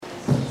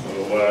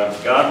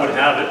God would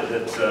have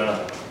it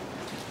that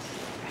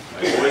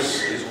my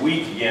voice is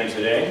weak again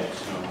today,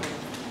 so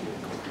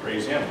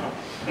praise Him, huh?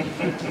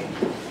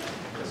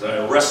 Because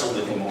I wrestled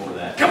with Him over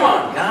that. Come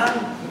on,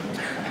 God!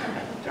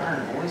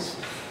 Darn voice.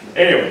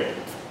 Anyway,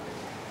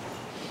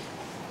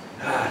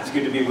 it's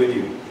good to be with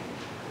you.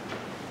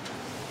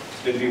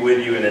 It's good to be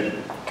with you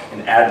in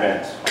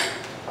Advent.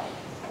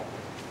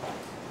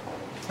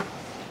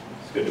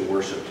 It's good to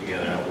worship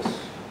together. That was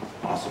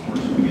awesome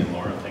worship again,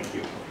 Laura. Thank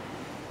you.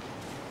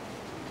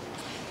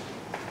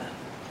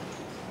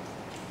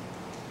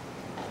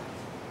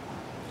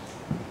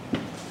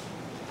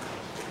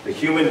 The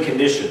human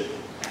condition.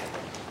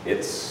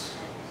 It's,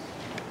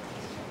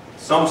 in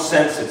some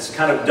sense, it's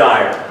kind of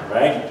dire,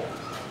 right?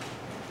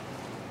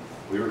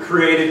 We were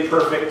created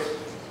perfect.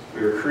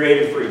 We were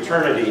created for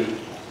eternity.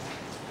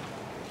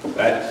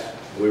 But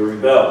we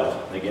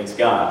rebelled against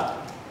God.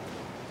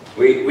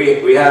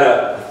 We had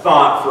a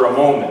thought for a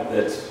moment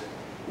that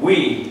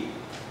we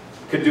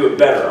could do it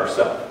better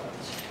ourselves.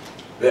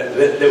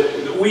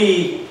 That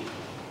we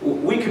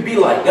could be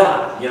like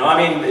God. You know, I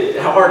mean,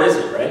 how hard is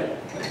it, right?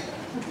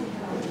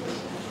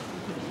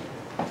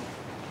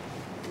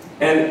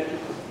 And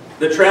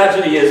the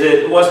tragedy is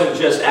it wasn't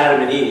just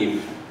Adam and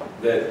Eve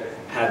that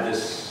had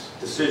this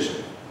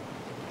decision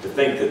to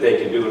think that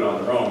they could do it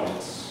on their own.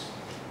 It's,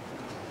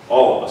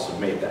 all of us have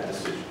made that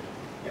decision.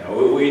 You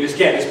know, we just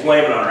can't just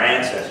blame it on our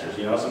ancestors.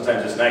 You know,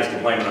 sometimes it's nice to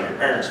blame it on your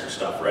parents for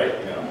stuff, right?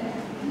 You know,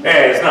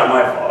 hey, it's not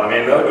my fault. I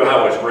mean, look at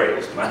how I was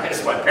raised.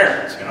 It's my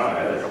parents. You know,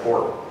 they're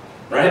horrible,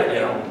 right? You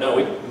know, no,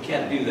 we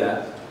can't do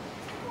that.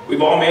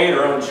 We've all made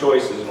our own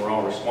choices, and we're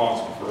all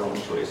responsible for our own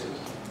choices.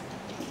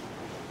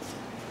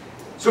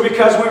 So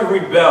because we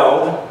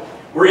rebelled,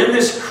 we're in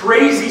this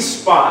crazy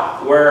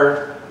spot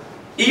where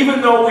even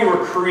though we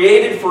were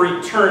created for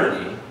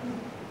eternity,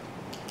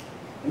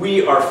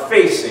 we are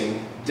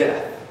facing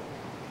death.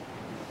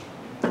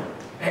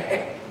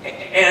 And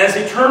as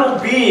eternal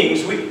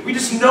beings, we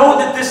just know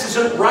that this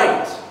isn't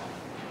right.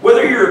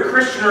 Whether you're a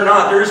Christian or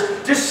not, there's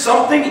just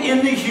something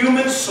in the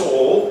human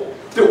soul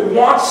that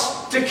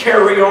wants to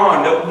carry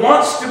on, that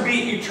wants to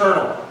be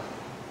eternal,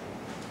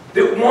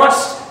 that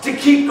wants to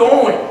keep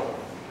going,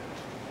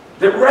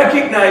 that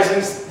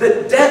recognizes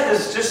that death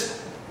is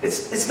just,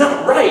 it's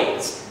not right.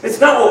 It's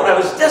not what I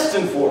was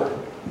destined for.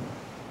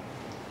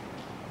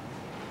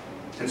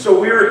 And so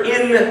we're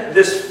in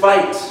this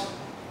fight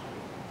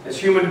as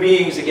human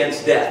beings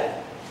against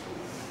death.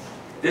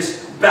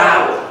 This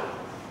battle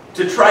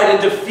to try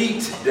to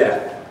defeat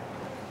death.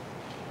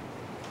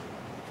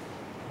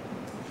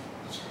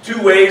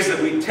 Two ways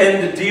that we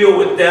tend to deal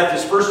with death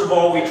is, first of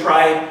all, we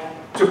try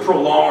to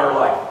prolong our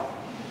life.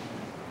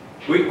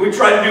 We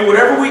try to do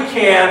whatever we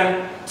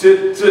can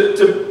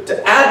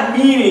to add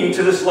meaning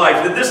to this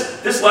life. That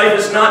this life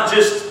is not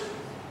just,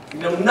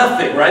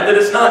 nothing, right? That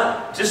it's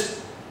not just,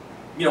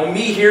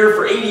 me here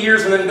for 80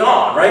 years and then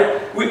gone,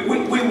 right?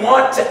 We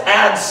want to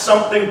add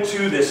something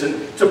to this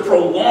and to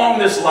prolong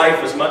this life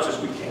as much as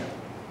we can.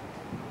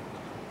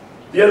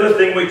 The other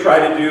thing we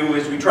try to do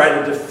is we try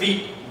to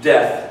defeat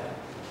death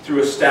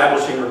through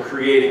establishing or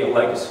creating a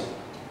legacy.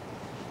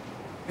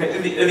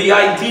 The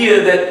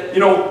idea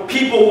that,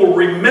 people will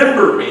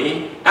remember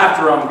me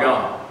after I'm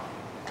gone.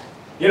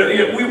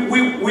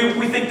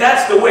 We think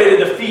that's the way to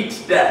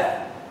defeat death.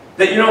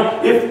 That,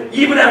 if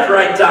even after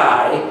I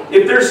die,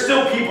 if there's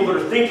still people that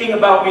are thinking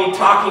about me,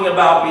 talking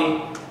about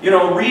me,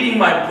 reading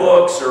my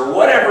books or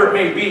whatever it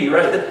may be,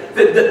 right?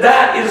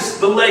 That is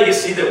the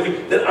legacy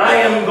that I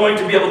am going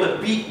to be able to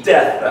beat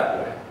death that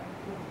way.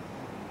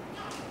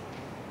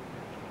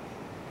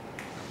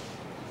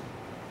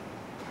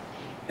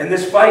 And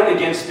this fight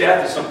against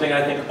death is something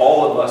I think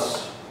all of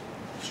us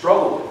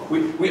struggle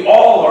with. We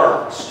all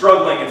are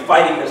struggling and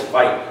fighting this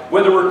fight,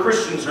 whether we're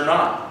Christians or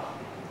not.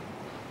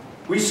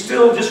 We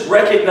still just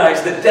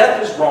recognize that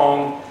death is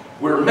wrong,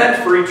 we're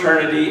meant for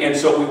eternity, and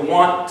so we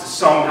want to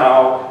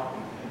somehow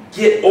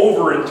get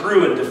over and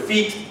through and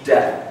defeat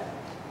death.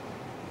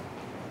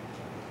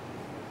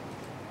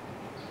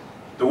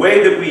 The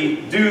way that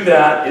we do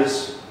that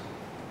is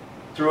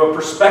through a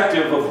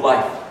perspective of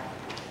life.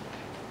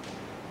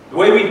 The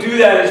way we do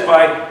that is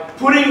by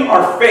putting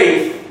our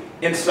faith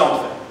in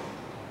something.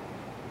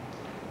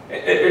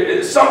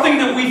 Something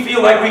that we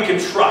feel like we can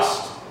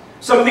trust.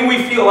 Something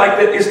we feel like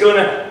that is going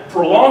to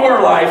prolong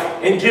our life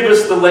and give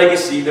us the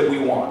legacy that we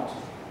want.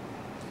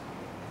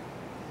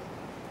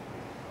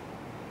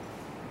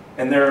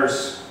 And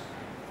there's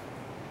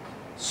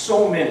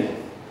so many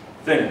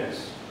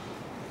things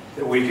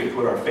that we can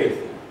put our faith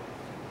in.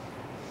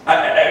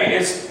 I mean,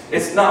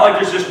 it's not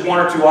like there's just one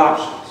or two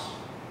options.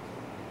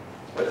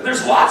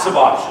 There's lots of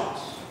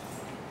options.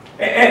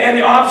 And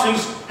the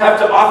options have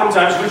to,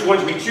 oftentimes, which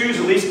ones we choose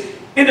at least,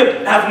 end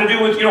up having to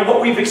do with, what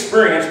we've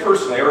experienced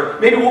personally, or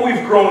maybe what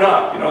we've grown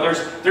up.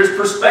 There's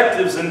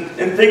perspectives and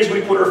things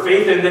we put our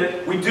faith in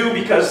that we do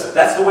because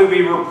that's the way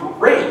we were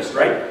raised,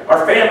 right?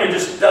 Our family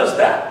just does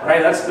that,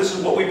 right? This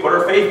is what we put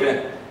our faith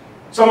in.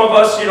 Some of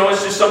us,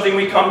 it's just something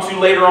we come to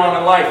later on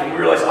in life and we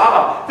realize,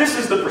 this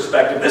is the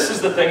perspective. This is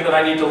the thing that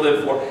I need to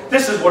live for.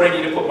 This is what I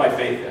need to put my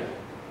faith in.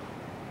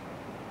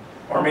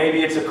 Or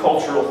maybe it's a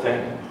cultural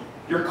thing.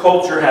 Your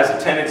culture has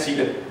a tendency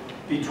to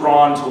be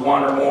drawn to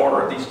one or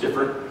more of these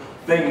different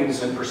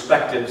things and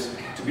perspectives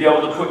to be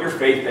able to put your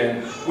faith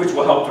in, which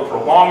will help to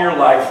prolong your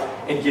life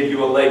and give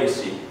you a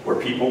legacy where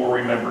people will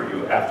remember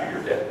you after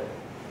you're dead.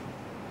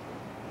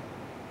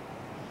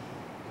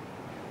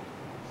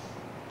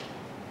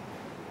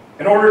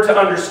 In order to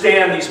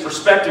understand these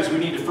perspectives, we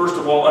need to first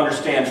of all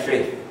understand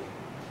faith.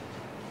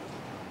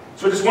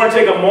 So I just want to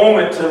take a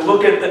moment to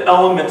look at the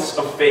elements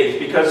of faith,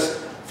 because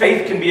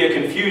faith can be a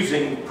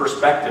confusing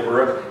perspective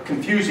or a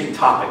confusing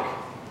topic.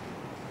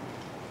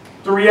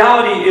 The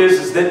reality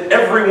is that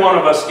every one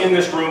of us in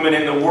this room and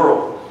in the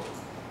world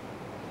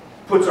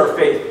puts our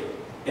faith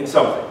in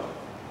something.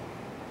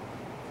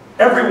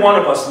 Every one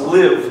of us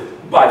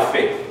live by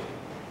faith.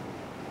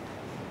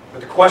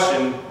 But the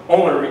question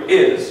only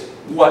is,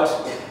 what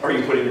are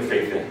you putting your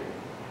faith in?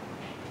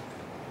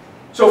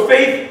 So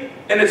faith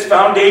and its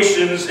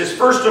foundations is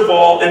first of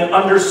all an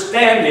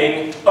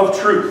understanding of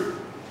truth.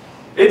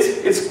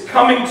 It's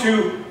coming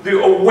to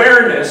the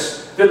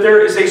awareness that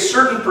there is a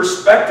certain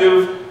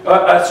perspective,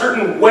 a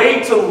certain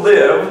way to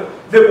live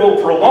that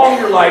will prolong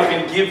your life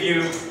and give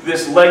you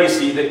this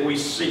legacy that we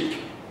seek.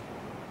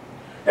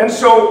 And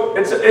so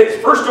it's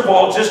first of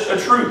all just a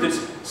truth. It's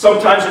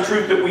sometimes a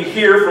truth that we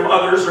hear from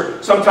others,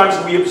 or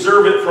sometimes we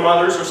observe it from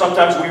others, or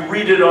sometimes we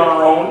read it on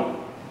our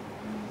own.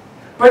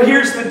 But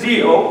here's the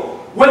deal.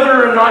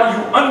 Whether or not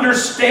you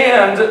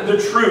understand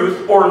the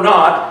truth or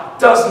not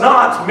does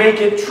not make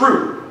it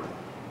true.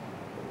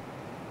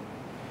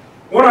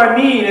 What I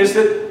mean is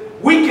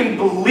that we can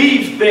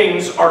believe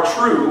things are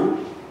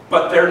true,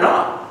 but they're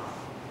not.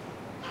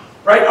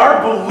 Right?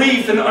 Our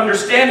belief and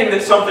understanding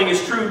that something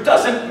is true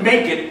doesn't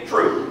make it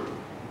true.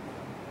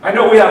 I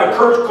know we have a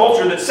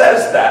culture that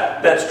says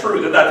that that's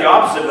true, that the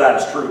opposite of that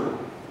is true.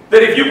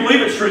 That if you believe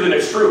it's true, then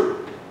it's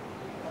true.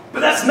 But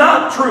that's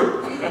not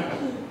true.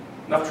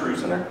 Enough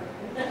truths in there?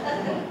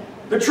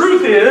 The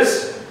truth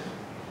is,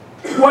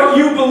 what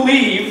you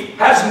believe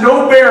has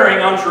no bearing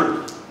on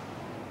truth.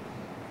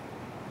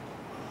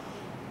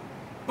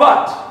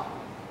 But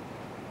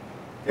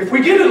if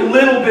we get a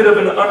little bit of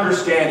an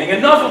understanding,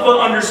 enough of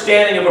an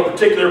understanding of a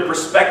particular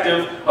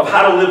perspective of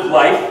how to live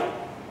life,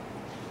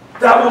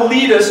 that will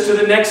lead us to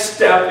the next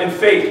step in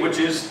faith, which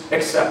is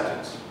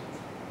acceptance.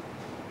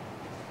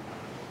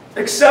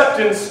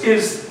 Acceptance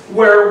is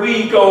where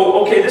we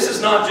go, okay, this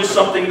is not just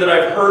something that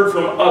I've heard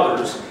from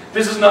others.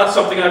 This is not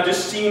something I've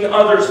just seen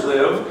others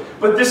live,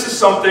 but this is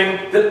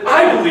something that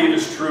I believe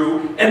is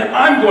true, and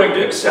I'm going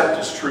to accept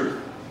as truth.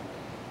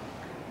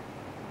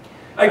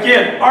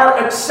 Again,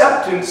 our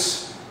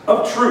acceptance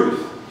of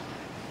truth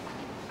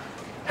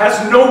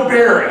has no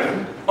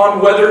bearing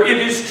on whether it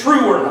is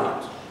true or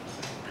not.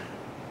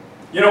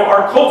 You know,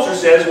 our culture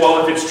says,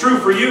 well, if it's true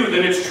for you,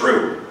 then it's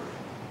true.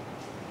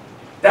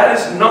 That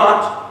is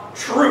not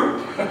true.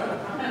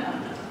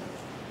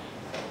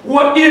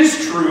 What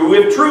is true?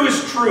 If true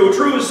is true,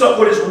 true is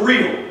what is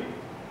real.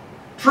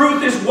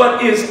 Truth is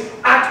what is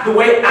the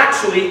way it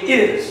actually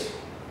is.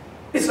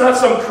 It's not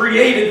some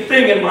created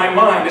thing in my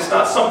mind. It's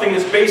not something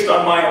that's based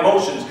on my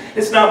emotions.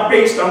 It's not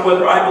based on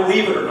whether I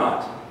believe it or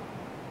not.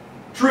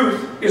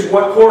 Truth is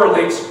what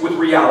correlates with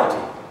reality.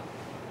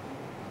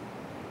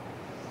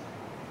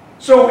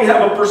 So we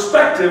have a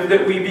perspective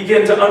that we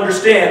begin to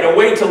understand, a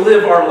way to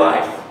live our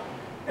life.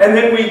 And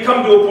then we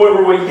come to a point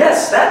where we,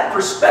 yes, that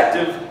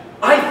perspective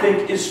I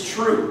think is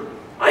true.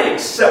 I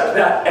accept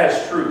that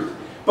as truth.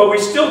 But we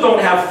still don't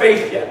have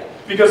faith yet,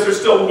 because there's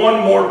still one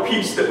more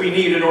piece that we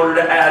need in order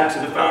to add to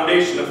the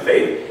foundation of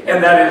faith,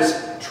 and that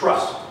is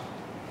trust.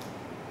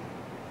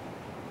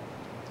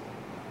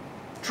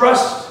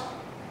 Trust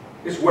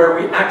is where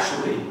we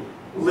actually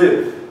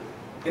live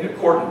in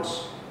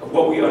accordance of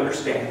what we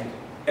understand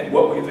and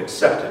what we've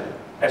accepted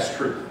as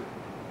truth.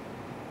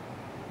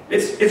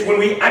 It's when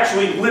we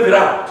actually live it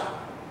out.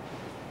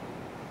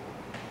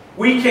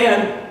 We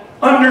can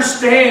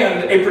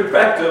understand a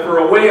perspective or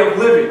a way of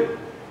living.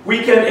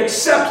 We can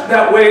accept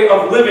that way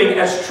of living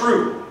as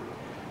true,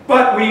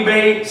 but we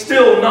may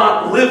still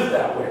not live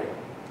that way.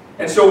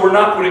 And so we're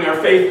not putting our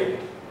faith in it.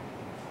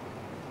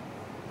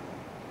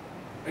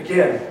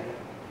 Again,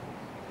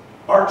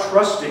 our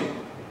trusting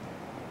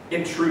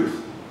in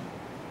truth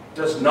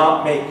does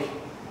not make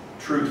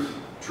truth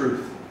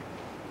truth.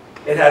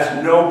 It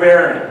has no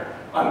bearing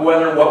on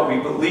whether what we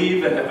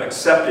believe and have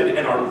accepted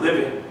in our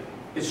living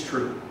is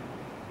true.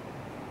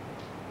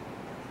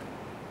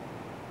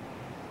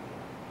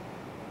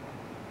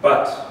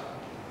 But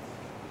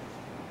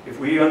if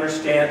we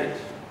understand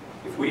it,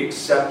 if we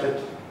accept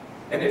it,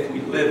 and if we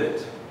live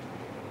it,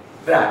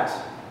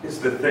 that is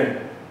the thing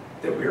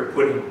that we are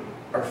putting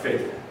our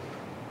faith in.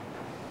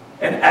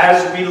 And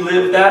as we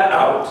live that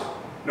out,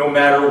 no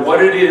matter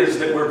what it is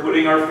that we're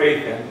putting our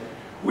faith in,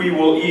 we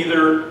will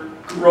either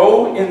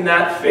grow in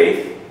that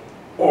faith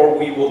or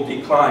we will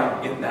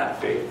decline in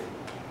that faith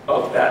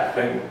of that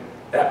thing,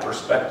 that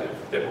perspective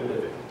that we're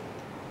living.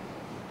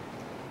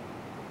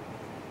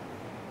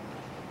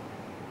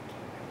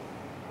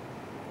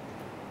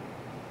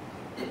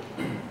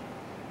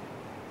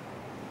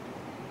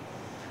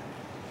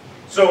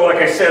 So, like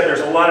I said, there's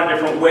a lot of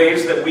different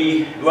ways that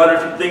a lot of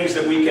different things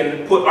that we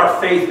can put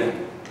our faith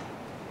in.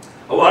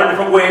 A lot of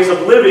different ways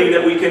of living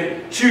that we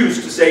can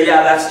choose to say,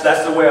 yeah,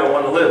 that's the way I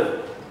want to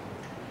live.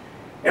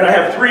 And I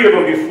have 3 of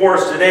them before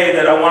us today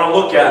that I want to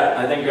look at.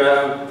 I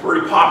think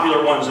pretty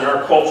popular ones in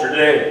our culture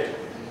today.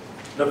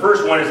 The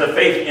first one is a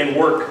faith in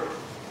work.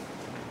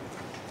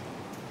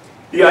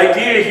 The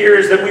idea here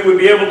is that we would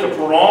be able to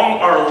prolong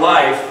our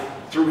life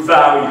through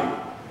value,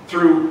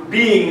 through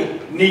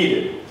being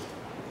needed.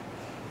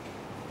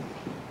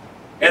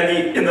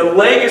 And the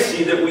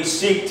legacy that we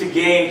seek to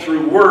gain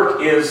through work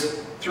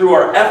is through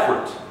our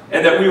effort,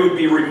 and that we would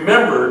be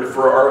remembered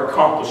for our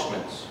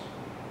accomplishments.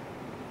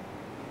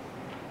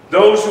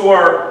 Those who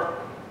are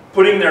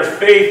putting their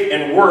faith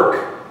in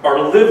work are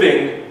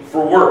living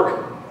for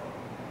work.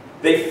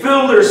 They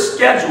fill their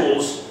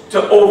schedules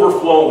to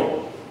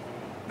overflowing.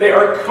 They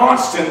are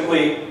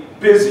constantly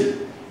busy.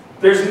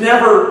 There's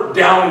never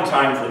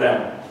downtime for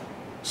them.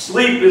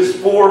 Sleep is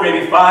 4,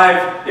 maybe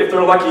 5, if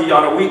they're lucky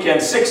on a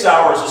weekend, 6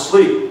 hours of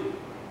sleep.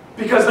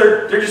 Because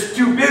they're just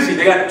too busy.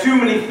 They got too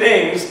many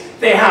things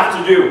they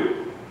have to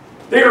do.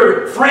 They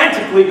are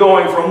frantically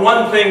going from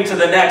one thing to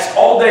the next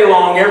all day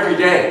long, every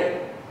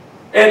day.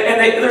 And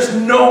there's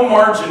no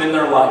margin in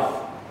their life.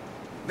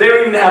 They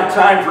don't even have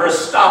time for a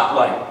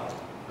stoplight.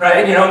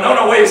 Right? You know,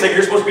 no, wait a second,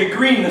 you're supposed to be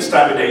green this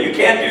time of day. You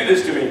can't do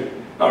this to me.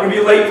 I'm going to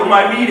be late for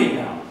my meeting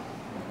now.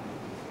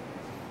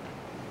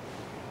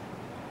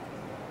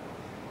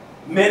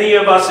 Many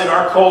of us in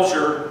our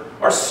culture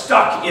are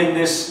stuck in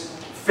this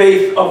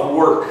faith of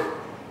work,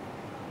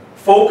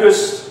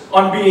 focused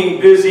on being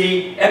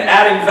busy and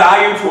adding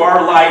value to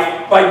our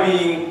life by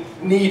being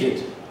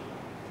needed.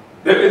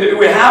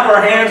 We have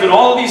our hands in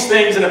all of these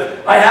things, and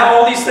if I have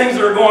all these things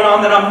that are going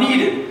on, then I'm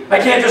needed. I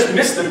can't just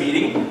miss the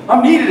meeting.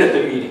 I'm needed at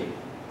the meeting.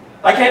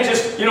 I can't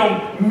just,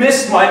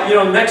 miss my,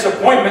 next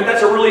appointment.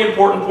 That's a really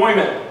important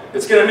appointment.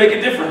 It's going to make a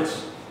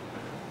difference.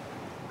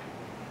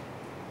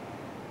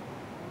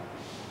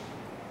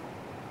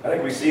 I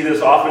think we see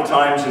this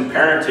oftentimes in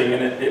parenting,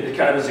 and it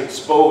kind of is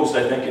exposed,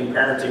 I think, in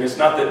parenting. It's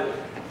not that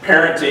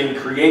parenting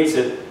creates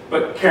it,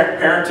 but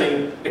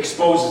parenting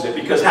exposes it.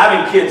 Because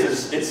having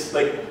kids it's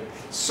like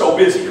so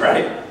busy,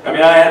 right? I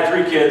mean, I had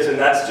 3 kids, and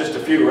that's just a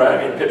few, right?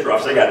 I mean,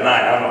 Petrovs, they got 9.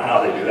 I don't know how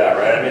they do that,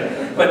 right?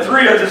 I mean, but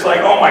 3 are just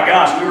like, oh my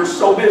gosh, we were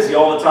so busy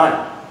all the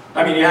time.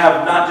 I mean, you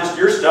have not just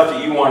your stuff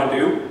that you want to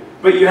do,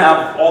 but you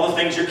have all the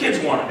things your kids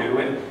want to do.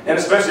 And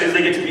especially as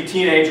they get to be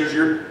teenagers,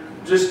 you're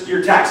just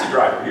your taxi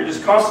driver. You're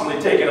just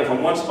constantly taking them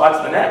from one spot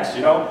to the next,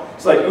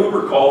 It's like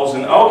Uber calls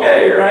and,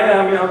 okay, here I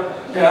am,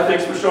 yeah,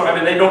 thanks for showing up. I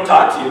mean, they don't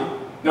talk to you.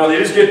 No, they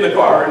just get in the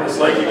car and it's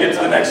like you get to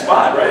the next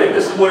spot, right?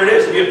 This is what it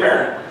is to be a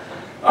parent.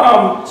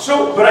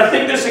 But I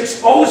think this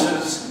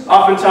exposes,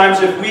 oftentimes,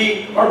 if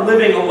we are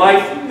living a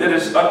life that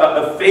is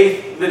a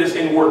faith that is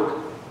in work.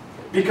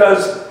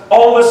 Because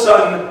all of a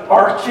sudden,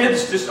 our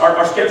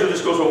schedule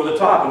just goes over the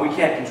top and we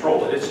can't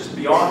control it. It's just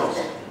beyond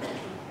us.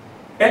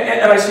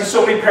 And I see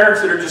so many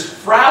parents that are just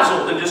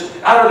frazzled and just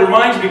out of their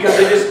minds because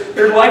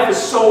their life is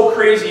so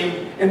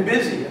crazy and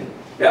busy.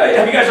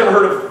 Have you guys ever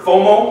heard of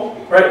FOMO?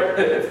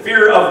 Right?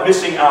 Fear of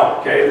missing out.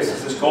 Okay, this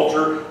is this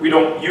culture. We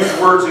don't use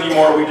words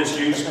anymore. We just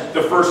use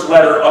the first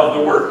letter of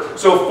the word.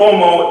 So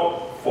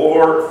FOMO,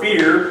 for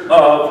fear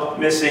of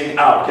missing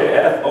out.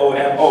 Okay,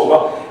 FOMO.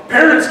 Well,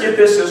 parents get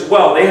this as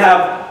well. They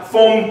have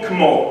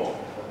FOMO.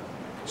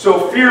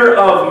 So fear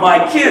of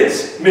my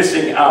kids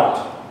missing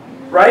out.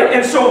 Right?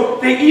 And so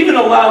they even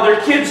allow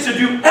their kids to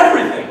do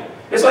everything.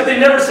 It's like they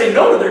never say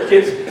no to their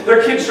kids.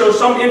 Their kids show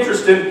some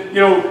interest in,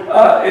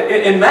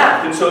 in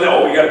math. And so they,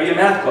 you got to be in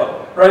math club.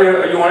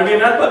 Right? You want to be in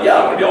math club? Yeah,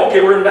 I want to be.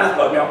 Okay, we're in math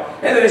club now.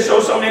 And then they show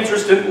some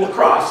interest in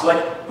lacrosse.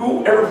 Like,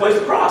 who ever plays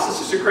lacrosse?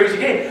 This is a crazy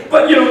game.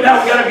 But, now we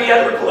got to be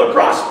at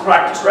lacrosse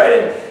practice,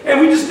 right? And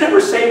we just never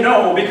say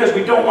no because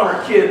we don't want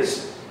our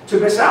kids to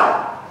miss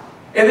out.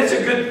 And it's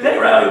a good thing,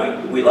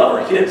 right? We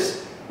love our kids.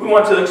 We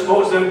want to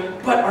expose them,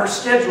 but our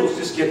schedules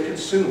just get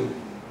consumed.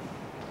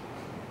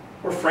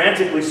 We're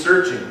frantically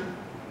searching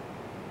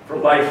for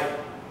life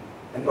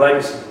and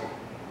legacy,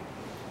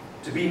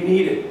 to be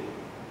needed,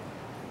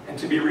 and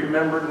to be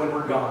remembered when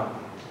we're gone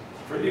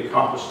for the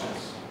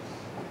accomplishments.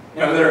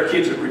 There are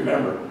kids that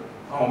remember,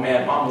 oh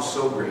man, Mom was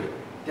so great,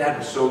 Dad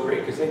was so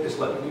great, because they just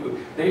let me do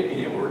it.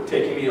 They were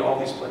taking me to all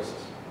these places.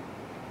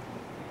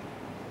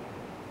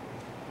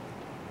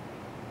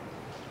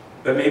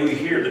 But may we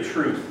hear the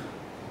truth.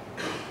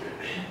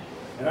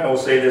 And I will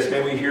say this,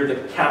 may we hear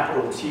the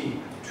capital T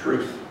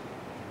truth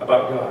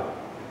about God.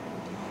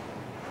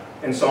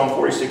 In Psalm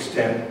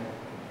 46:10,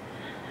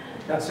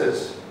 God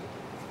says,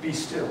 be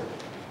still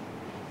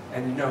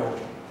and know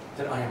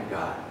that I am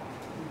God.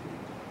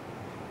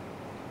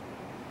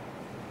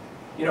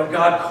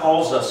 God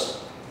calls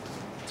us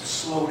to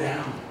slow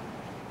down.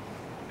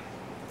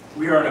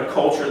 We are in a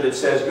culture that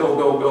says, go,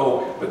 go,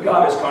 go. But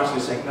God is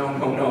constantly saying, no,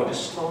 no, no,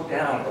 just slow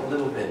down a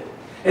little bit.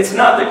 It's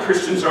not that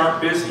Christians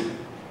aren't busy.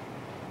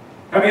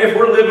 I mean, if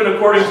we're living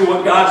according to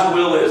what God's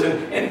will is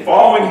and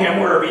following Him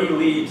wherever He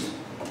leads,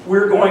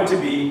 we're going to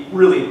be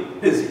really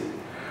busy.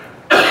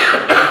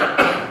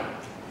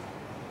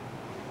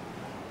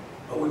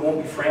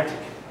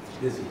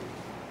 busy.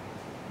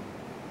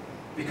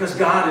 Because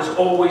God is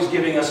always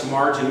giving us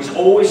margin. He's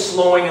always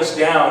slowing us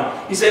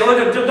down. He's saying,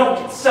 look, don't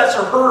get such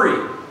a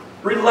hurry.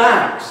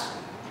 Relax.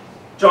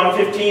 John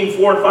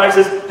 15:4-5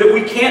 says that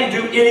we can't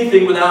do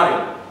anything without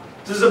Him.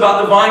 This is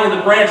about the vine and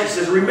the branch. It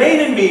says, remain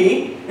in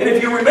me, and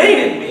if you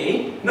remain in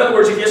me, in other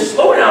words, if you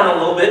slow down a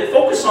little bit,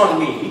 focus on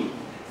me,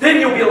 then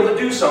you'll be able to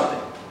do something.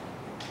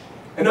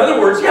 In other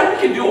words, yeah,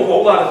 we can do a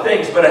whole lot of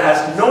things, but it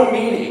has no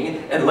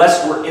meaning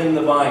unless we're in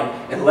the vine,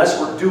 unless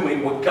we're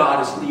doing what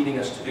God is leading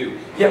us to do.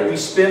 Yet we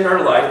spend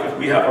our life, if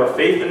we have our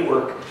faith and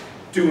work,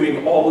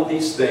 doing all of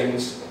these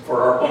things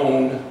for our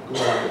own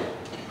glory.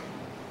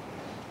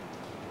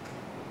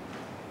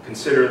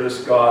 Consider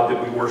this God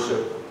that we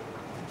worship,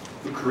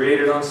 who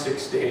created on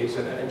 6 days,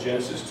 and in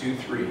Genesis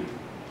 2:3,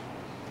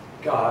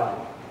 God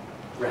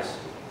rested.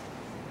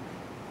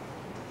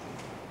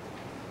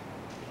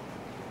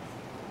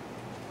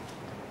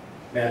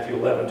 Matthew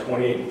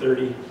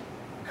 11:28-30,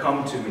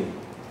 come to me,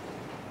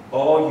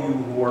 all you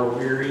who are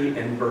weary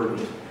and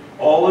burdened,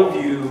 all of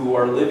you who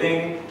are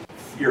living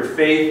your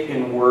faith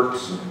in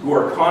works, who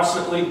are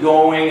constantly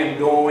going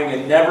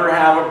and never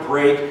have a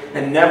break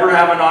and never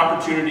have an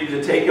opportunity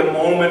to take a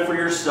moment for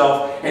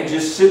yourself and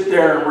just sit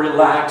there and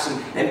relax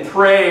and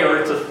pray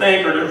or to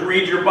think or to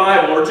read your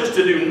Bible or just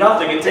to do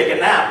nothing and take a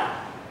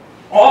nap.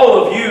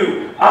 All of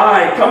you,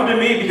 come to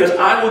me because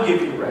I will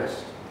give you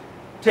rest.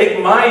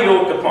 Take my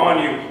yoke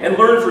upon you and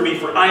learn from me,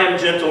 for I am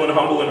gentle and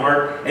humble in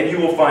heart, and you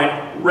will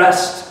find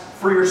rest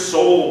for your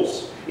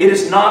souls. It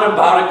is not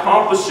about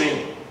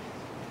accomplishing.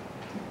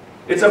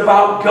 It's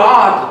about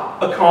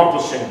God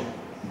accomplishing.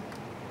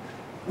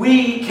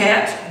 We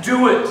can't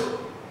do it.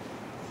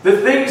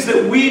 The things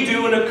that we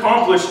do and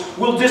accomplish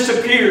will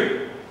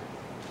disappear.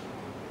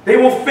 They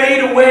will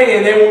fade away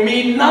and they will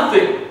mean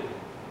nothing.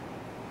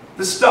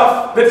 The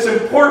stuff that's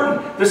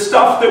important, the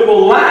stuff that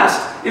will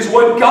last, is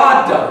what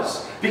God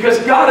does. Because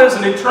God is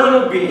an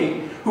eternal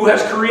being who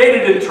has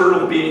created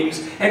eternal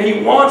beings, and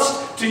He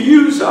wants to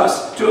use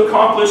us to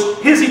accomplish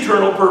His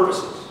eternal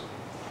purposes.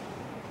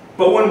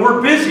 But when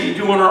we're busy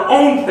doing our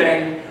own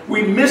thing,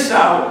 we miss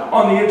out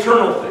on the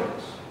eternal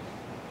things.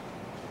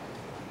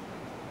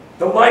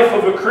 The life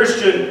of a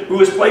Christian who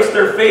has placed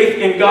their faith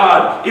in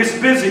God is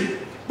busy,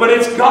 but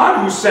it's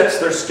God who sets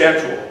their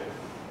schedule.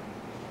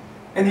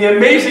 And the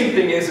amazing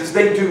thing is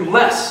they do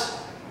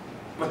less,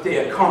 but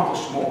they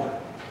accomplish more.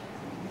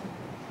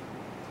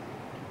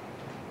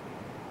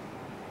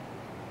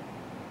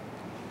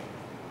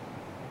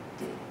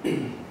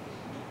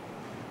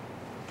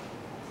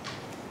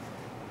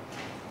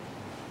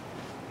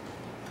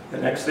 The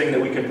next thing that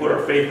we can put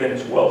our faith in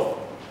is wealth.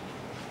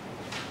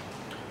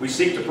 We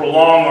seek to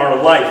prolong our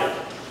life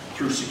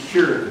through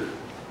security,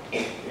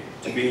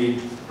 to be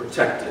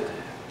protected.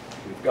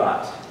 We've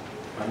got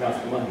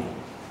enough money.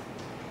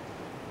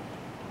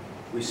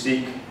 We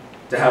seek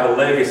to have a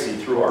legacy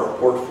through our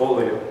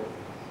portfolio,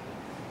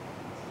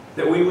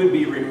 that we would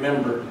be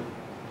remembered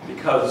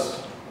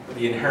because of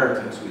the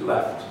inheritance we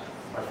left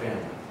our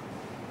family.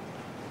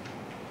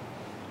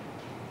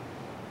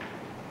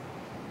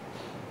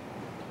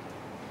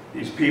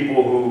 These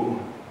people who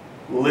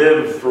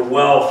live for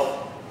wealth,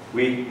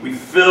 we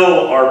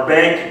fill our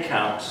bank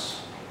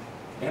accounts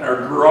and our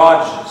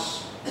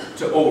garages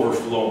to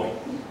overflowing.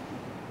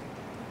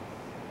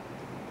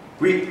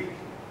 We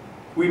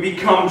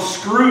become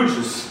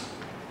Scrooges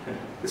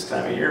this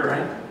time of year,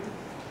 right?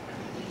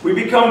 We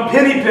become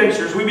penny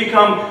pinchers. We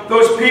become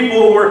those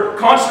people who are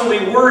constantly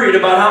worried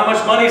about how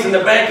much money's in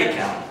the bank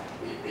account.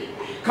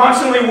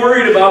 Constantly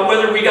worried about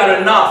whether we got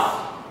enough.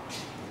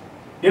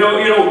 You know,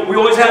 we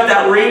always have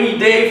that rainy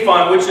day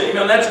fund, which,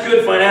 that's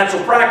good financial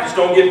practice,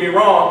 don't get me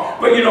wrong.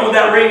 But,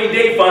 that rainy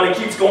day fund, it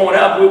keeps going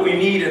up what we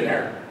need in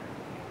there.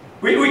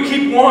 We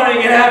keep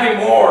wanting and having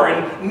more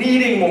and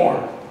needing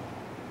more.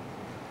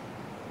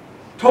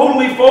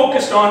 Totally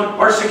focused on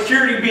our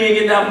security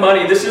being in that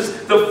money. This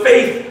is the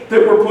faith that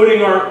we're putting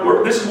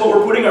this is what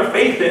we're putting our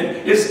faith in,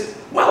 is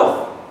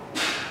wealth.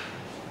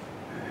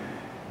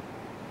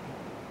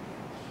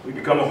 We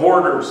become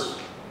hoarders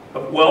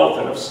of wealth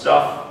and of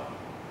stuff.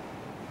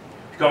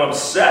 Become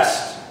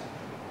obsessed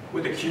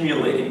with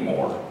accumulating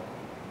more.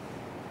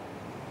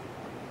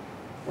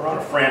 We're on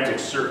a frantic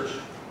search,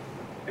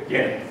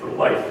 again, for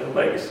life and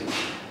legacy.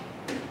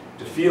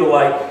 To feel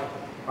like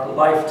our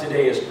life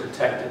today is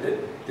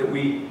protected, that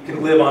we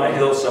can live on a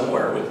hill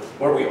somewhere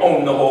where we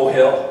own the whole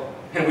hill,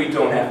 and we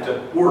don't have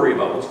to worry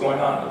about what's going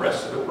on in the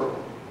rest of the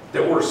world.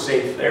 That we're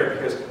safe there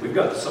because we've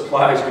got the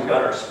supplies, we've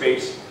got our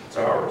space, it's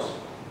ours.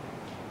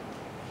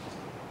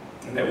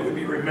 And that we would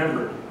be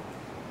remembered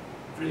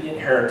for the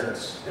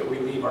inheritance that we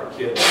leave our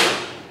kids,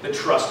 the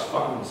trust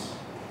funds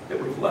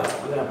that we've left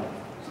for them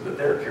so that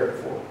they're cared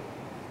for.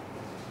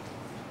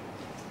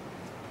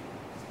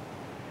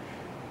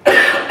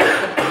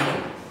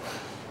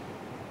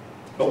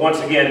 But once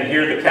again,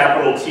 hear the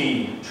capital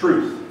T,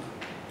 truth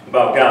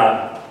about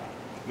God.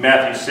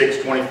 Matthew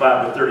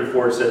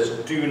 6:25-34, it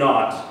says, do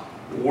not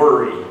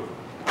worry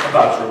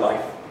about your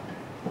life.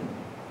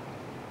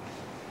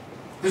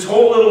 This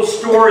whole little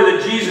story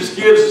that Jesus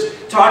gives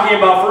talking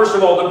about, first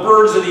of all, the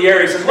birds of the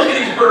air. He says, look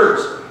at these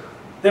birds.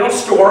 They don't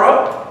store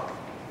up.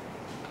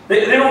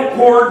 They don't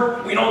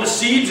hoard, the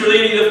seeds or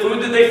any of the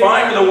food that they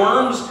find or the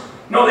worms.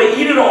 No, they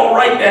eat it all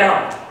right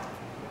down.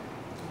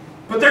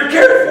 But they're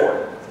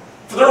cared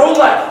for their whole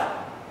life.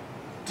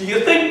 Do you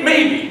think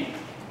maybe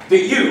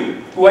that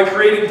you, who I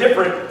created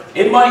different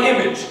in my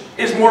image,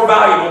 is more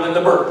valuable than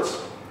the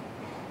birds?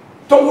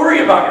 Don't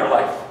worry about your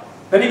life.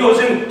 Then he goes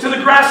into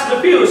the grass of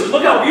the field and says,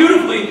 look how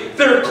beautifully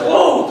they're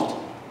clothed.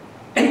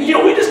 And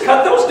we just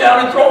cut those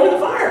down and throw them in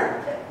the fire.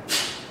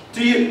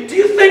 Do you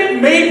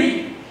think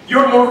maybe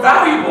you're more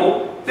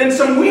valuable than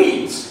some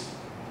weeds?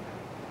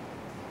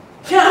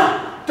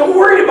 Yeah, don't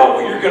worry about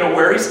what you're going to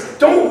wear.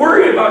 Don't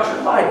worry about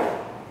your life.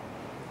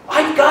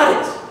 I've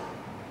got it.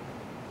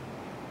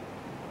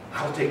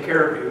 I'll take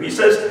care of you. He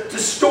says to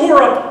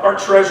store up our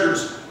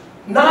treasures,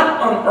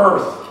 not on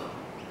earth.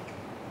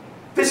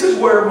 This is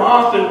where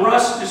moth and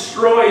rust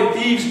destroy and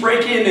thieves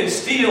break in and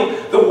steal.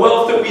 The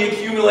wealth that we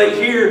accumulate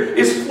here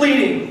is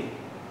fleeting.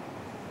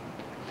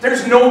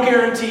 There's no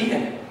guarantee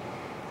in it.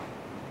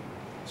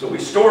 So we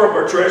store up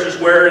our treasures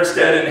where?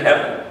 Instead, in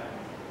heaven.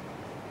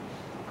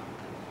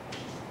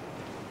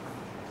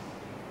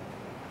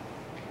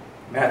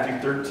 Matthew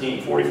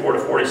 13, 44 to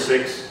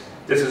 46.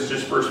 This is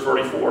just verse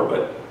 44,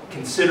 but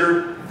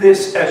consider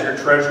this as your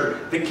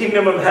treasure. The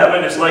kingdom of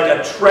heaven is like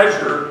a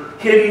treasure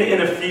hidden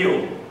in a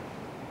field,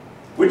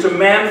 which a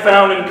man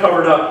found and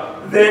covered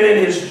up. Then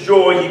in his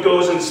joy he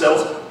goes and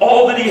sells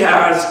all that he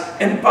has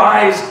and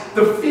buys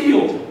the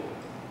field.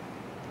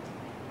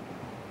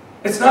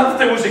 It's not that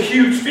there was a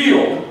huge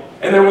field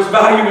and there was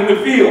value in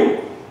the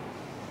field.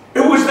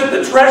 It was that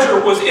the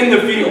treasure was in the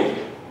field.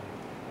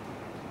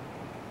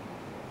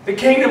 The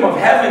kingdom of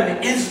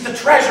heaven is the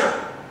treasure.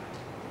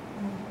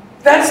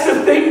 That's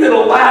the thing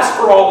that'll last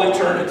for all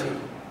eternity.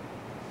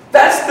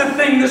 That's the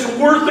thing that's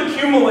worth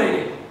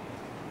accumulating.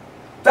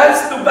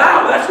 That's the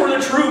value. That's where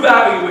the true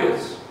value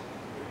is.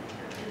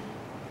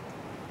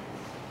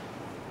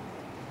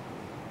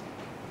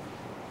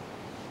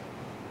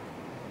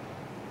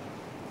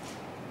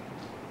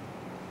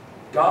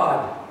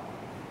 God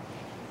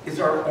is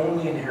our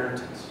only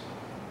inheritance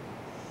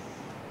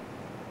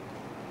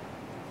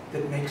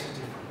that makes a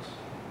difference,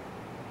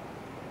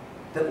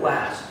 that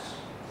lasts.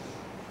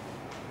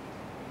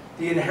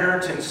 The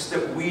inheritance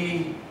that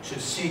we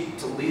should seek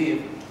to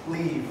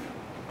leave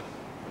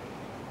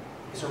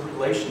is a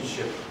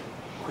relationship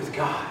with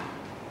God.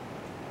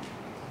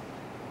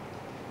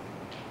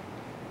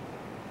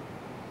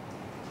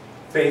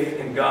 Faith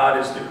in God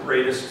is the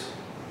greatest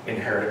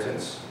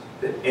inheritance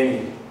that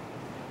any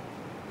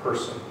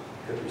person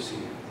could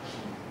receive.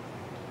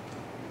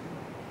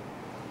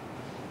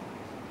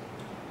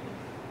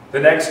 The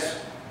next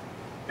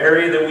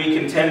area that we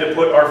can tend to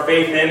put our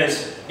faith in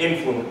is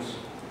influence.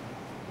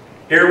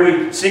 Here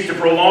we seek to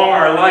prolong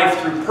our life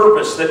through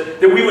purpose, that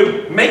we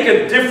would make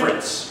a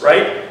difference,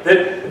 right?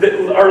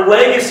 That our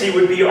legacy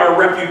would be our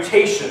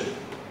reputation,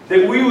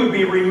 that we would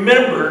be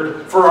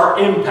remembered for our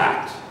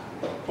impact.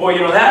 Boy,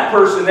 that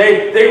person,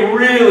 they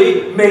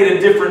really made a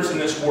difference in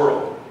this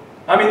world.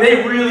 I mean,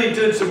 they really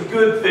did some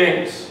good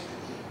things.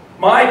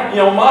 My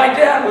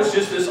dad was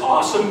just this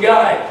awesome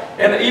guy.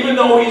 And even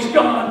though he's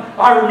gone,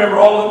 I remember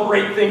all the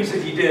great things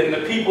that he did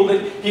and the people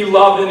that he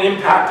loved and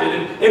impacted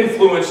and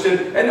influenced.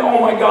 And oh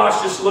my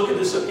gosh, just look at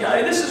this.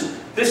 Yeah,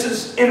 this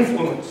is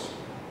influence.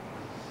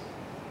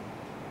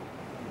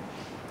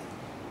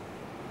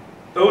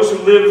 Those who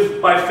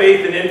live by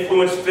faith and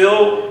influence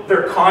fill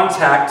their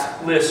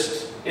contact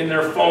list in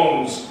their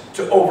phones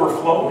to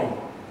overflowing.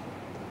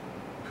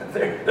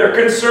 They're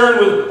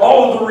concerned with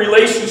all of the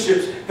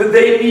relationships that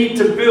they need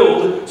to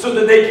build so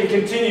that they can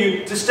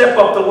continue to step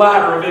up the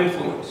ladder of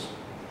influence.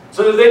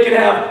 So that they can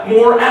have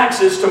more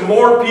access to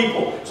more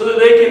people. So that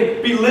they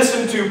can be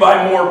listened to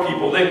by more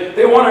people.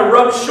 They want to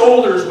rub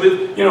shoulders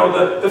with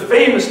the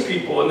famous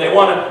people. And they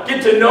want to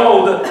get to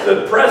know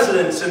the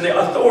presidents and the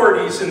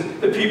authorities and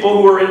the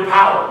people who are in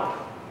power.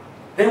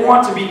 They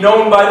want to be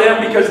known by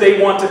them because they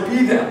want to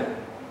be them.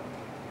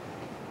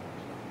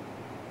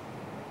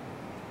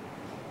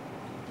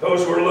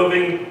 Those who are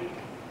living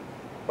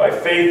by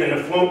faith and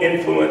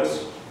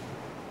influence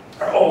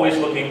are always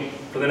looking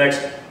for the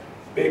next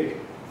big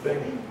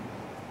thing.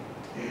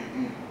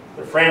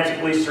 They're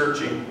frantically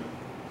searching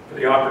for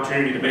the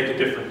opportunity to make a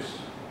difference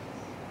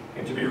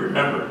and to be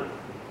remembered,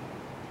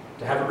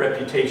 to have a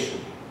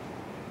reputation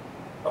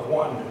of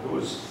one who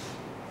has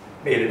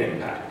made an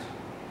impact.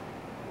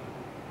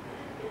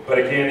 But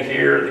again,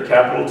 here, the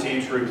capital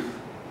T truth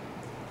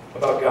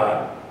about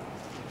God.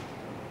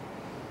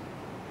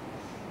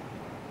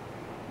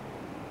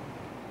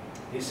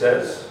 He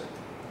says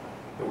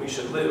that we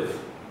should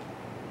live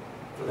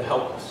for the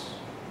helpless.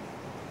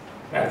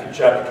 Matthew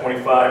chapter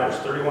 25,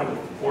 verse 31 to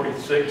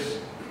 46.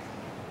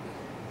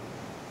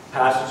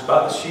 Passage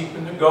about the sheep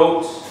and the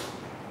goats.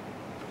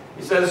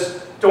 He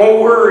says,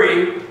 don't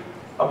worry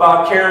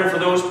about caring for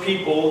those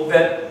people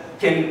that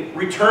can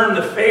return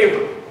the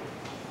favor.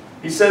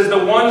 He says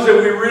the ones that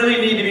we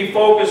really need to be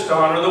focused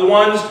on are the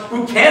ones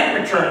who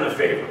can't return the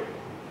favor.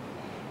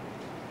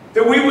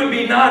 That we would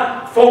be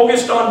not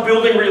focused on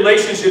building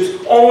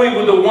relationships only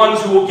with the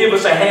ones who will give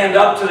us a hand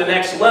up to the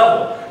next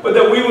level, but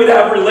that we would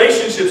have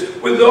relationships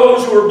with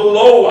those who are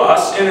below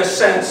us in a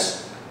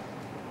sense,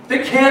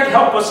 that can't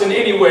help us in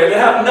any way, that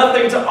have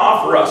nothing to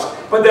offer us,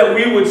 but that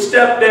we would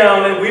step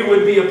down and we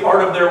would be a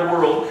part of their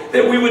world.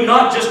 That we would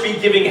not just be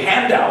giving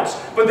handouts,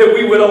 but that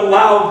we would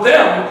allow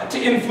them to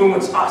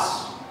influence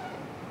us.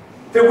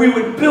 That we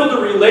would build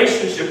a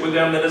relationship with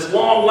them that is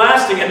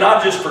long-lasting and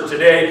not just for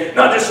today,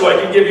 not just so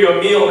I can give you a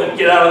meal and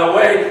get out of the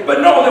way, but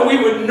no, that we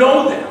would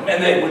know them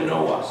and they would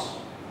know us.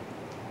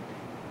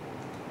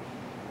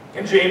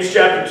 In James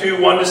chapter 2,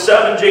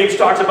 1-7, James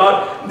talks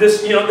about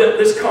this,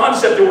 this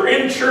concept that we're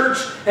in church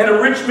and a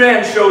rich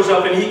man shows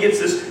up and he gets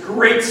this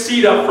great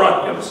seat up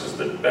front. This is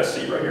the best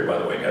seat right here, by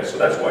the way, guys, so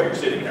that's why you're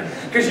sitting there.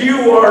 Because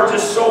you are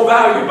just so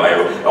valued by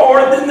it.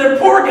 Or then the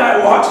poor guy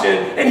walks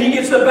in and he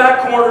gets the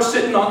back corner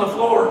sitting on the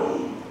floor.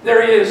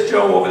 There he is,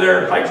 Joe over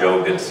there. Hi,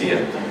 Joe. Good to see you.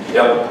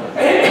 Yep.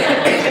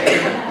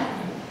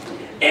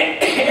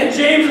 And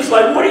James is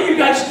like, what are you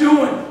guys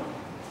doing?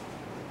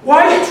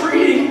 Why are you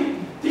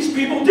treating these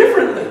people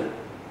differently?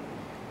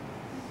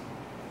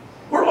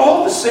 We're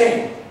all the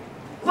same.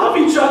 Love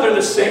each other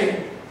the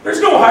same. There's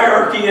no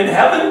hierarchy in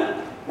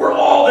heaven. We're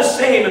all the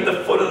same at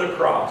the foot of the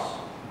cross.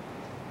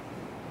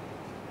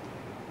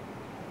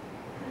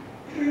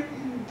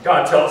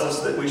 God tells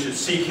us that we should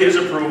seek His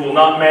approval,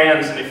 not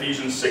man's, in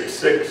Ephesians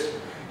 6:6.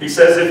 He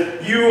says,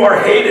 if you are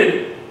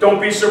hated, don't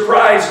be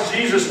surprised.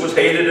 Jesus was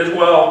hated as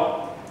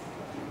well.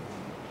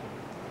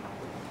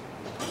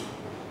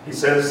 He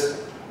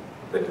says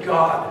that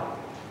God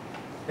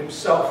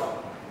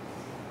Himself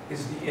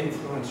is the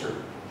influencer,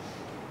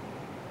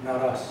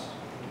 not us.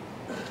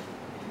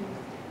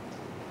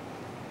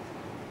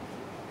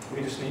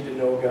 We just need to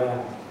know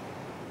God.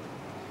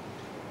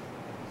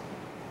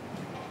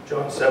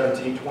 John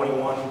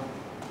 17:21.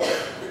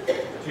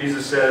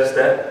 Jesus says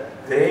that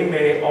they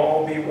may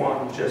all be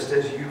one, just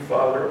as you,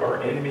 Father,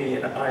 are in me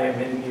and I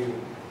am in you,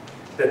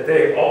 that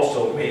they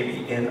also may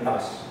be in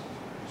us,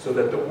 so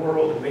that the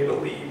world may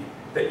believe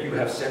that you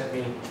have sent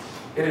me.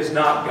 It is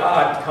not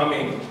God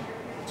coming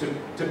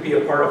to be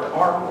a part of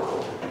our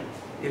world.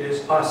 It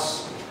is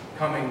us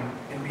coming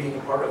and being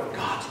a part of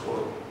God's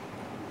world.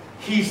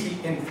 He's the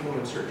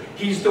influencer.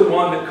 He's the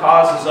one that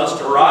causes us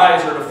to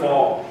rise or to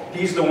fall.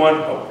 He's the one.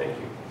 Oh, thank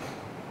you.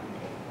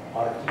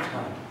 Water, keep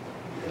time.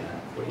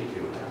 What do you do?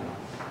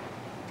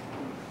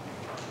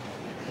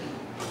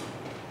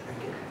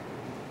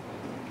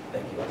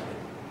 Thank you.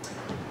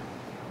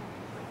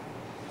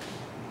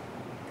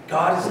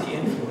 God is the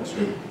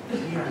influencer.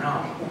 We are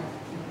not.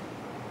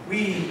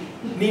 We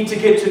need to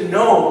get to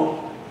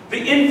know the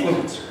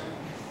influencer.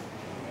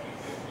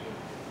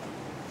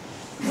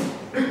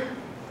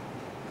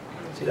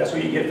 See, that's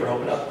what you get for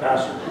helping out the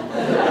pastor.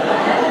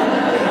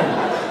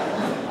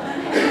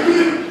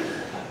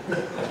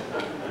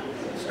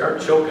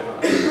 Start choking on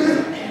it.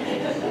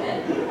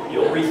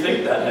 You'll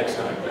rethink that next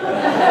time.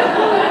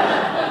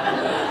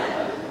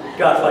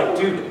 God's like,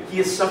 dude, he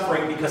is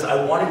suffering because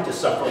I want him to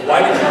suffer.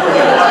 Why did you bring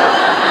him up?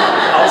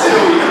 I'll show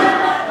you.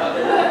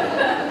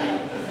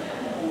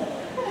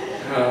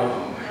 Oh,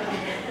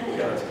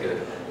 God's good.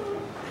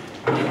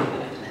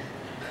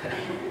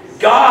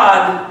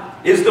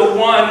 God is the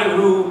one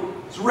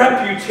whose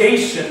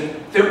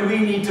reputation that we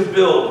need to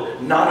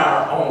build, not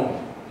our own.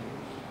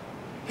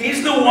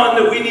 He's the one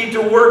that we need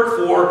to work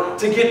for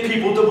to get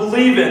people to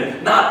believe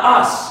in, not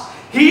us.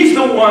 He's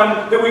the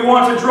one that we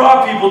want to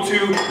draw people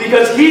to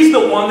because he's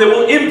the one that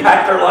will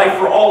impact their life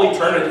for all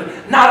eternity,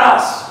 not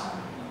us.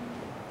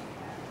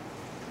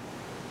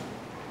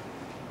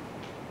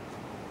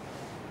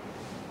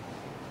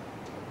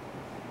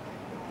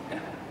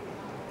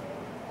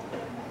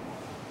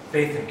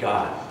 Faith in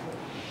God.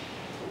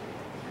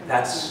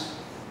 That's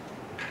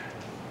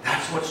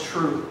what's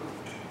true.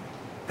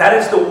 That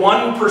is the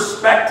one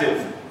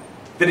perspective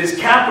that is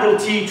capital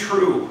T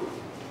true.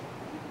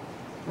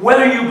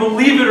 Whether you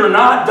believe it or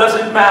not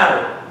doesn't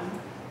matter.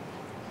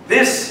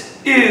 This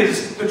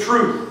is the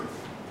truth.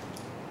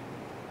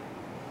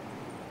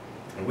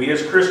 And we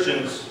as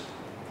Christians,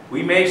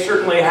 we may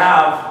certainly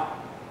have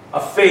a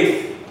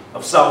faith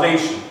of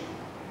salvation.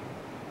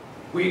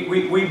 We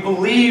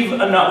believe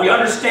enough, we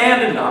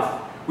understand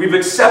enough, we've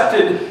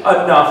accepted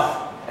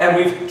enough, and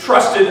we've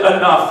trusted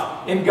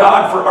enough in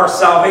God for our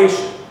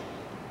salvation.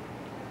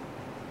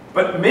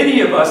 But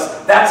many of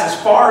us, that's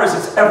as far as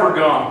it's ever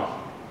gone.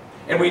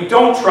 And we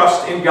don't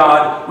trust in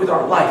God with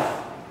our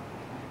life.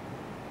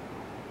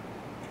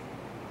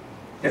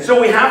 And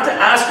so we have to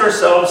ask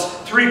ourselves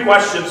 3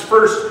 questions.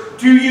 First,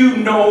 do you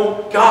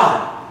know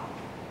God?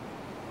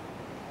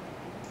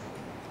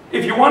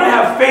 If you want to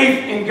have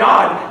faith in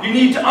God, you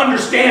need to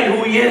understand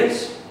who He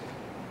is.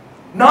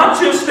 Not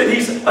just that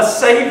He's a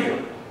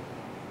Savior.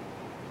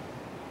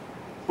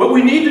 But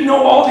we need to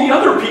know all the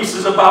other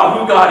pieces about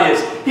who God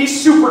is.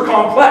 He's super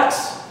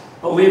complex,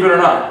 believe it or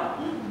not.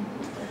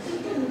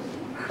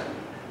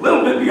 A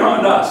little bit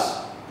beyond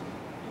us.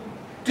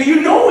 Do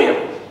you know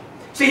Him?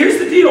 See, here's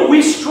the deal.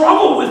 We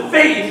struggle with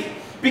faith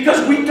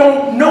because we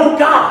don't know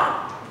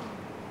God.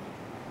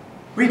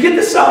 We get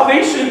the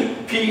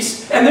salvation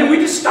piece, and then we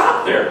just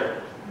stop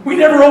there. We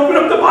never open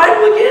up the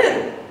Bible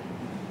again.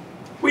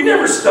 We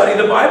never study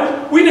the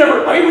Bible. We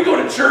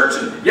go to church,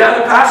 and yeah,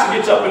 the pastor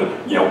gets up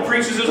and,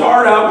 preaches his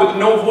heart out with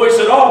no voice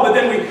at all, but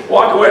then we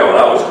walk away, well,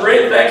 that was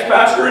great, thanks,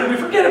 pastor, and we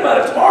forget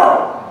about it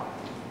tomorrow.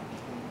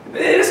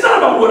 It's not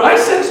about what I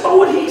said, it's about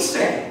what he's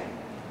saying.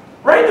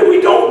 Right? That we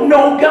don't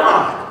know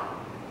God.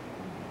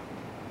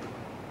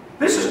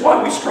 This is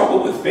why we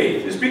struggle with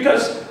faith, is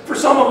because for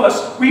some of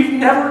us, we've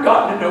never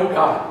gotten to know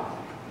God.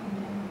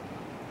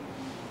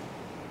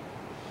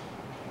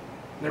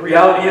 And the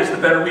reality is, the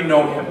better we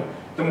know Him,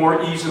 the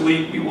more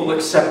easily we will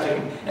accept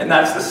Him. And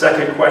that's the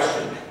second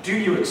question. Do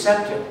you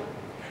accept Him?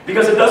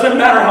 Because it doesn't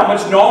matter how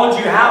much knowledge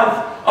you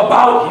have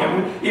about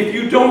Him, if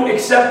you don't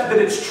accept that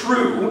it's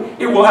true,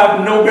 it will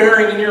have no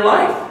bearing in your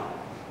life.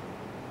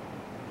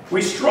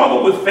 We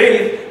struggle with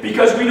faith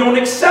because we don't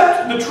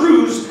accept the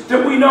truths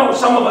that we know.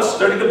 Some of us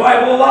study the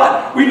Bible a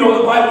lot. We know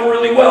the Bible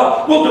really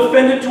well. We'll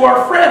defend it to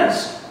our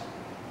friends.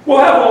 We'll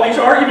have all these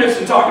arguments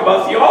and talk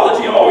about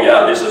theology. Oh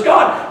yeah, this is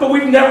God. But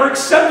we've never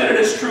accepted it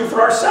as true for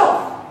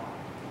ourselves.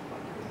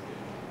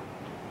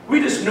 We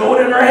just know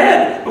it in our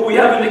head, but we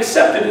haven't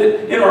accepted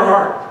it in our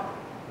heart.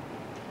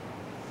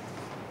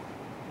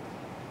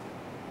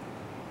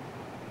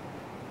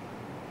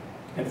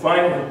 And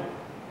finally,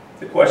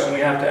 the question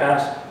we have to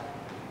ask,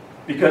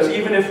 because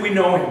even if we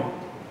know Him,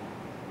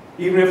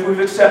 even if we've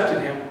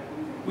accepted Him,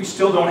 we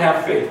still don't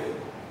have faith.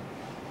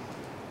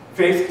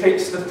 Faith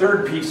takes the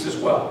third piece as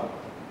well,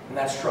 and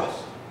that's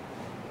trust.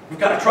 We've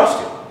got to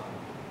trust Him.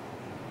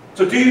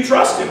 So do you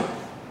trust Him?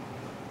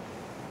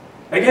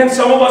 Again,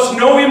 some of us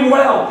know Him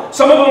well.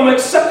 Some of them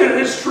accepted it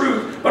as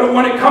truth. But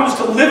when it comes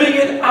to living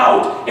it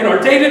out in our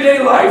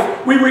day-to-day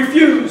life, we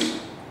refuse.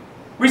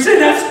 We say,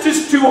 that's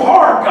just too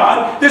hard,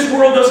 God. This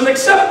world doesn't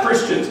accept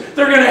Christians.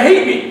 They're going to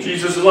hate me.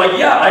 Jesus is like,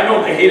 yeah, I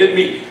know they hated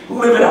me.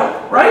 Live it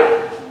out,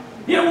 right?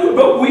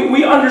 But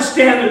we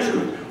understand the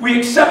truth. We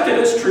accept it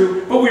as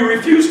true, but we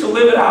refuse to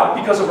live it out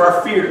because of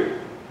our fear.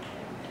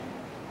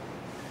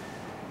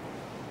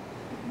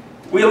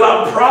 We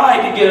allow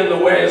pride to get in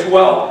the way as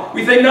well.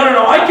 We think,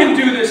 no, I can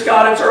do this,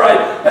 God, it's all right.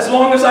 As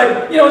long as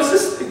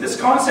it's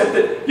this concept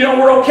that,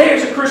 we're okay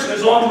as a Christian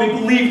as long as we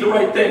believe the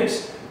right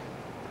things.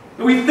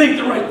 That we think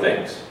the right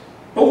things.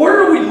 But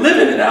where are we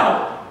living it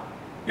out?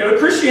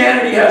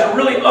 Christianity has a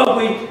really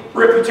ugly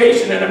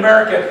reputation in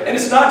America, and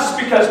it's not just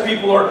because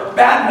people are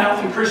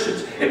bad-mouthing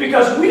Christians. It's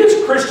because we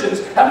as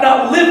Christians have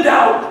not lived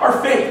out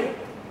our faith.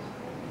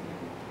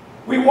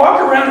 We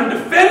walk around and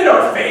defend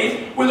our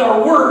faith with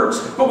our words,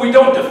 but we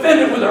don't defend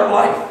it with our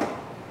life.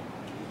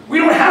 We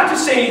don't have to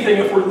say anything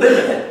if we're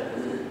living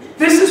it.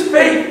 This is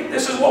faith.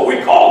 This is what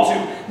we're called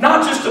to.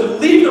 Not just to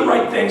believe the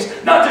right things,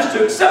 not just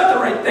to accept the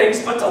right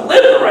things, but to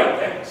live the right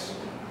things.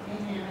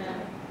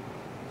 Amen.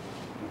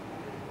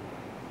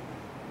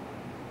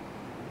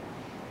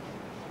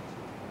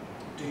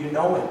 Do you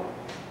know Him?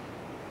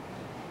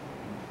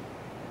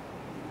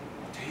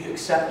 Do you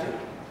accept Him?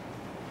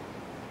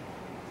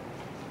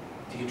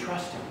 Do you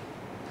trust Him?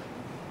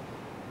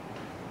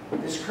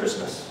 This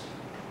Christmas,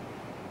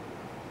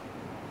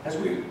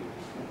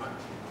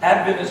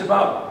 Advent is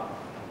about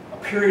a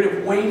period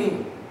of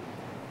waiting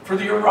for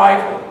the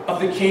arrival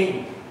of the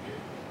King.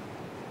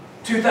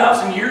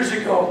 2,000 years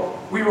ago,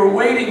 we were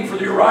waiting for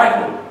the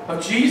arrival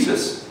of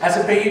Jesus as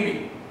a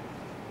baby.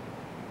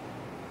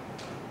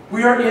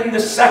 We are in the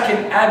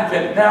second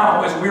Advent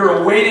now as we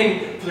are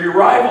awaiting for the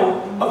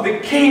arrival of the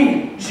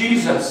King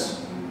Jesus.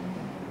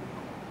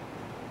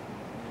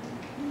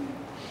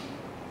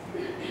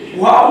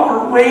 While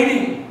we're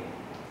waiting,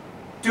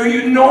 do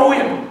you know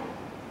Him?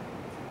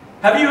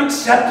 Have you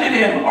accepted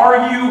Him?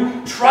 Are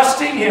you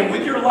trusting Him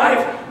with your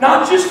life?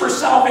 Not just for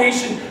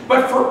salvation,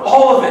 but for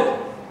all of it.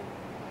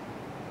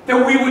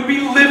 That we would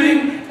be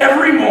living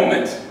every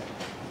moment,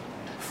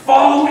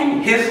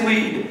 following His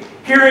lead,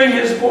 hearing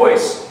His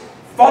voice,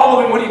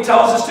 following what He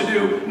tells us to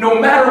do, no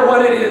matter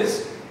what it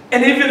is.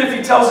 And even if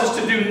He tells us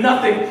to do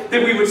nothing,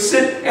 that we would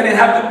sit and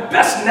have the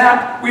best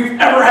nap we've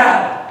ever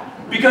had.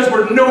 Because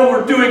we know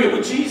we're doing it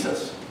with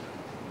Jesus.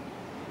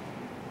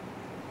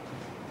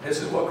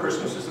 This is what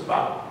Christmas is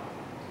about.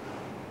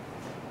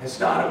 It's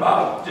not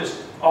about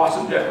just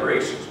awesome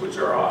decorations, which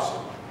are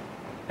awesome.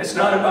 It's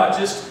not about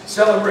just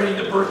celebrating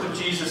the birth of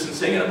Jesus and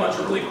singing a bunch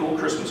of really cool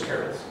Christmas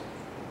carols.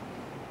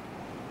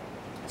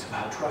 It's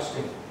about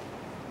trusting.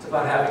 It's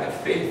about having a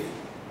faith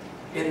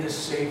in this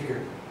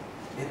Savior,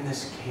 in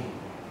this King.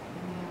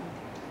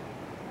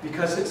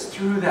 Because it's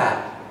through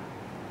that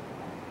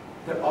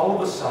all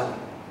of a sudden,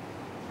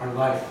 our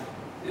life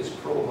is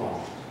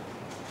prolonged,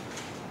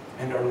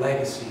 and our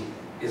legacy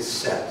is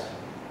set,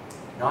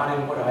 not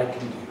in what I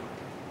can do,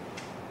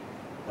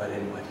 but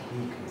in what He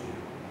can do.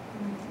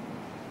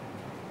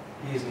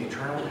 He is an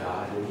eternal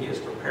God, and He has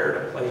prepared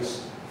a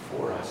place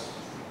for us.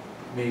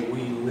 May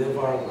we live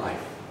our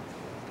life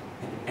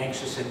in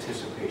anxious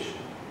anticipation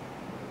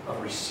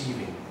of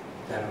receiving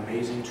that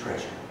amazing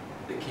treasure,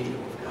 the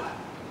kingdom of God.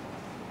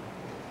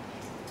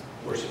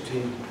 Worship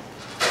team,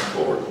 come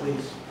forward,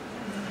 please.